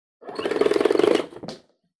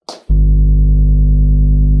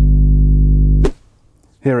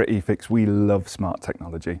Here at eFIXX, we love smart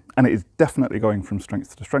technology, and it is definitely going from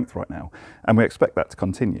strength to strength right now, and we expect that to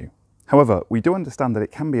continue. However, we do understand that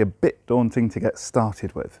it can be a bit daunting to get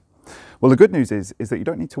started with. Well, the good news is that you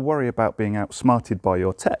don't need to worry about being outsmarted by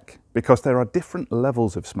your tech, because there are different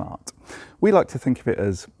levels of smart. We like to think of it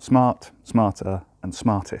as smart, smarter, and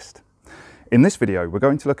smartest. In this video, we're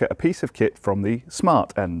going to look at a piece of kit from the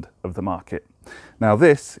smart end of the market. Now,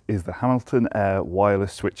 this is the Hamilton Air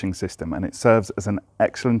wireless switching system, and it serves as an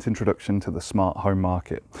excellent introduction to the smart home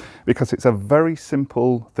market because it's a very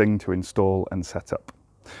simple thing to install and set up.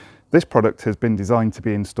 This product has been designed to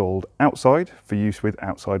be installed outside for use with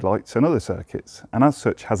outside lights and other circuits, and as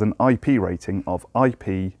such has an IP rating of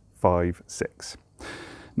IP56.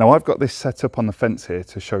 Now, I've got this set up on the fence here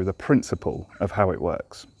to show the principle of how it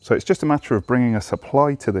works. So it's just a matter of bringing a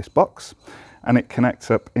supply to this box, and it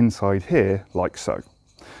connects up inside here like so.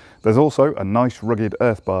 There's also a nice rugged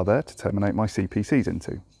earth bar there to terminate my CPCs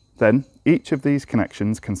into. Then each of these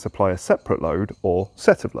connections can supply a separate load or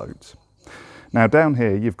set of loads. Now down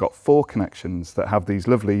here you've got 4 connections that have these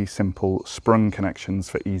lovely simple sprung connections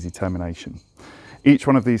for easy termination. Each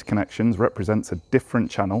one of these connections represents a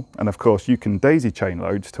different channel, and of course you can daisy chain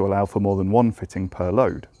loads to allow for more than one fitting per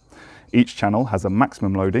load. Each channel has a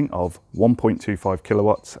maximum loading of 1.25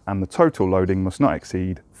 kilowatts and the total loading must not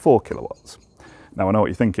exceed 4 kilowatts. Now I know what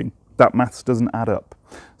you're thinking, that maths doesn't add up.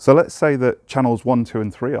 So let's say that channels 1, 2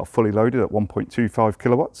 and 3 are fully loaded at 1.25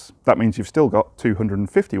 kilowatts. That means you've still got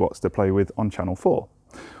 250 watts to play with on channel 4.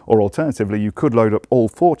 Or alternatively, you could load up all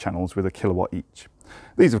 4 channels with a kilowatt each.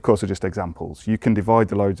 These of course are just examples. You can divide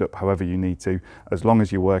the loads up however you need to, as long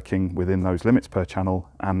as you're working within those limits per channel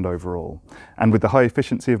and overall. And with the high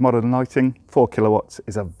efficiency of modern lighting, 4 kilowatts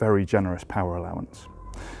is a very generous power allowance.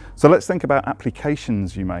 So let's think about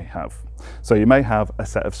applications you may have. So you may have a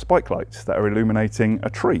set of spike lights that are illuminating a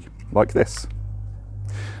tree, like this.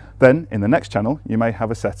 Then in the next channel, you may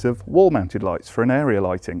have a set of wall-mounted lights for an area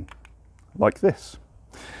lighting, like this.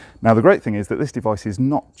 Now the great thing is that this device is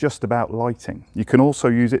not just about lighting. You can also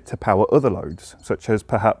use it to power other loads, such as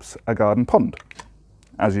perhaps a garden pond,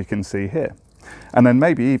 as you can see here, and then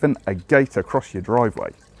maybe even a gate across your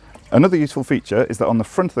driveway. Another useful feature is that on the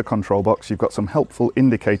front of the control box you've got some helpful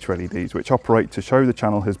indicator LEDs which operate to show the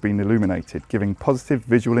channel has been illuminated, giving positive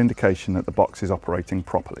visual indication that the box is operating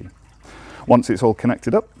properly. Once it's all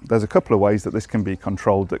connected up, there's a couple of ways that this can be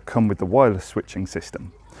controlled that come with the wireless switching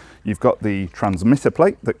system. You've got the transmitter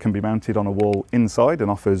plate that can be mounted on a wall inside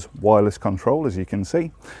and offers wireless control, as you can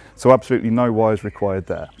see. So absolutely no wires required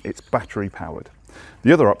there. It's battery powered.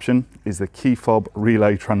 The other option is the keyfob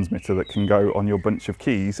relay transmitter that can go on your bunch of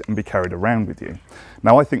keys and be carried around with you.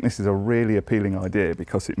 Now I think this is a really appealing idea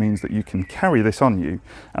because it means that you can carry this on you,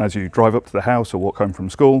 and as you drive up to the house or walk home from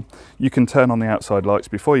school, you can turn on the outside lights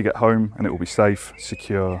before you get home and it will be safe,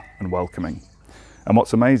 secure and welcoming. And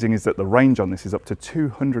what's amazing is that the range on this is up to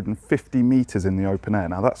 250 meters in the open air.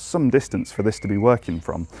 Now that's some distance for this to be working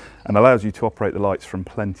from and allows you to operate the lights from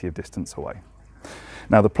plenty of distance away.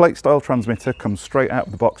 Now the plate style transmitter comes straight out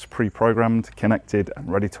of the box pre-programmed, connected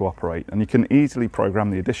and ready to operate, and you can easily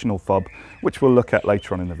program the additional fob, which we'll look at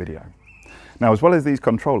later on in the video. Now, as well as these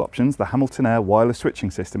control options, the Hamilton Air wireless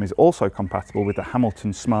switching system is also compatible with the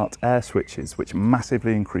Hamilton Smart Air switches, which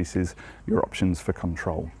massively increases your options for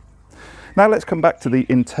control. Now let's come back to the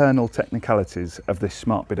internal technicalities of this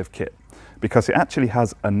smart bit of kit, because it actually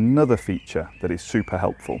has another feature that is super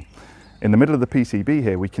helpful. In the middle of the PCB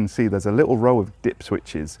here, we can see there's a little row of dip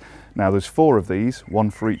switches. Now there's 4 of these,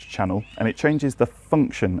 1 for each channel, and it changes the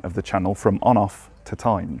function of the channel from on-off to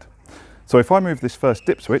timed. So if I move this first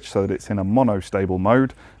dip switch so that it's in a monostable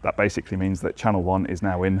mode, that basically means that channel 1 is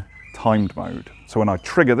now in timed mode. So when I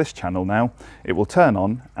trigger this channel now, it will turn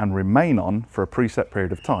on and remain on for a preset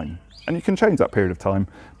period of time. And you can change that period of time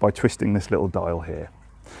by twisting this little dial here.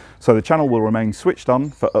 So the channel will remain switched on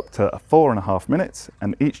for up to 4.5 minutes,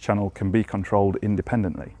 and each channel can be controlled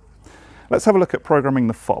independently. Let's have a look at programming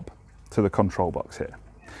the fob to the control box here.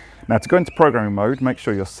 Now to go into programming mode, make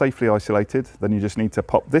sure you're safely isolated. Then you just need to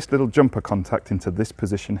pop this little jumper contact into this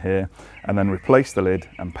position here and then replace the lid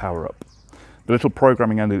and power up. The little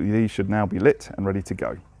programming LED should now be lit and ready to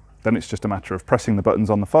go. Then it's just a matter of pressing the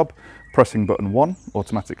buttons on the fob. Pressing button 1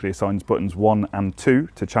 automatically assigns buttons 1 and 2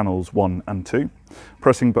 to channels 1 and 2.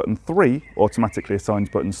 Pressing button 3 automatically assigns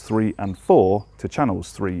buttons 3 and 4 to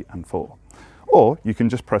channels 3 and 4. Or you can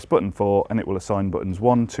just press button 4 and it will assign buttons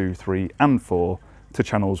 1, 2, 3 and 4 to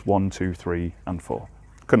channels 1, 2, 3 and 4.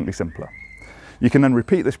 Couldn't be simpler. You can then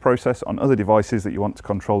repeat this process on other devices that you want to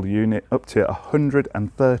control the unit, up to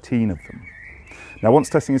 113 of them. Now once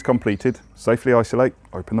testing is completed, safely isolate,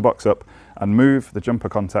 open the box up and move the jumper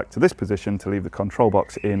contact to this position to leave the control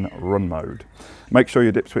box in run mode. Make sure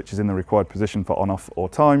your dip switch is in the required position for on, off or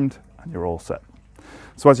timed, and you're all set.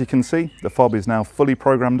 So as you can see, the fob is now fully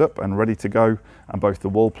programmed up and ready to go, and both the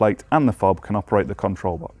wall plate and the fob can operate the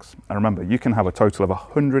control box. And remember, you can have a total of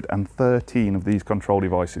 113 of these control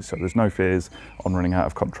devices, so there's no fears on running out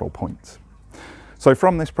of control points. So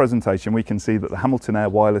from this presentation, we can see that the Hamilton Air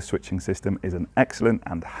wireless switching system is an excellent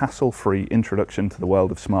and hassle-free introduction to the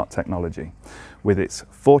world of smart technology. With its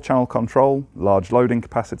 4-channel control, large loading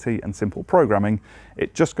capacity and simple programming,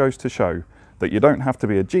 it just goes to show that you don't have to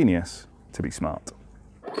be a genius to be smart.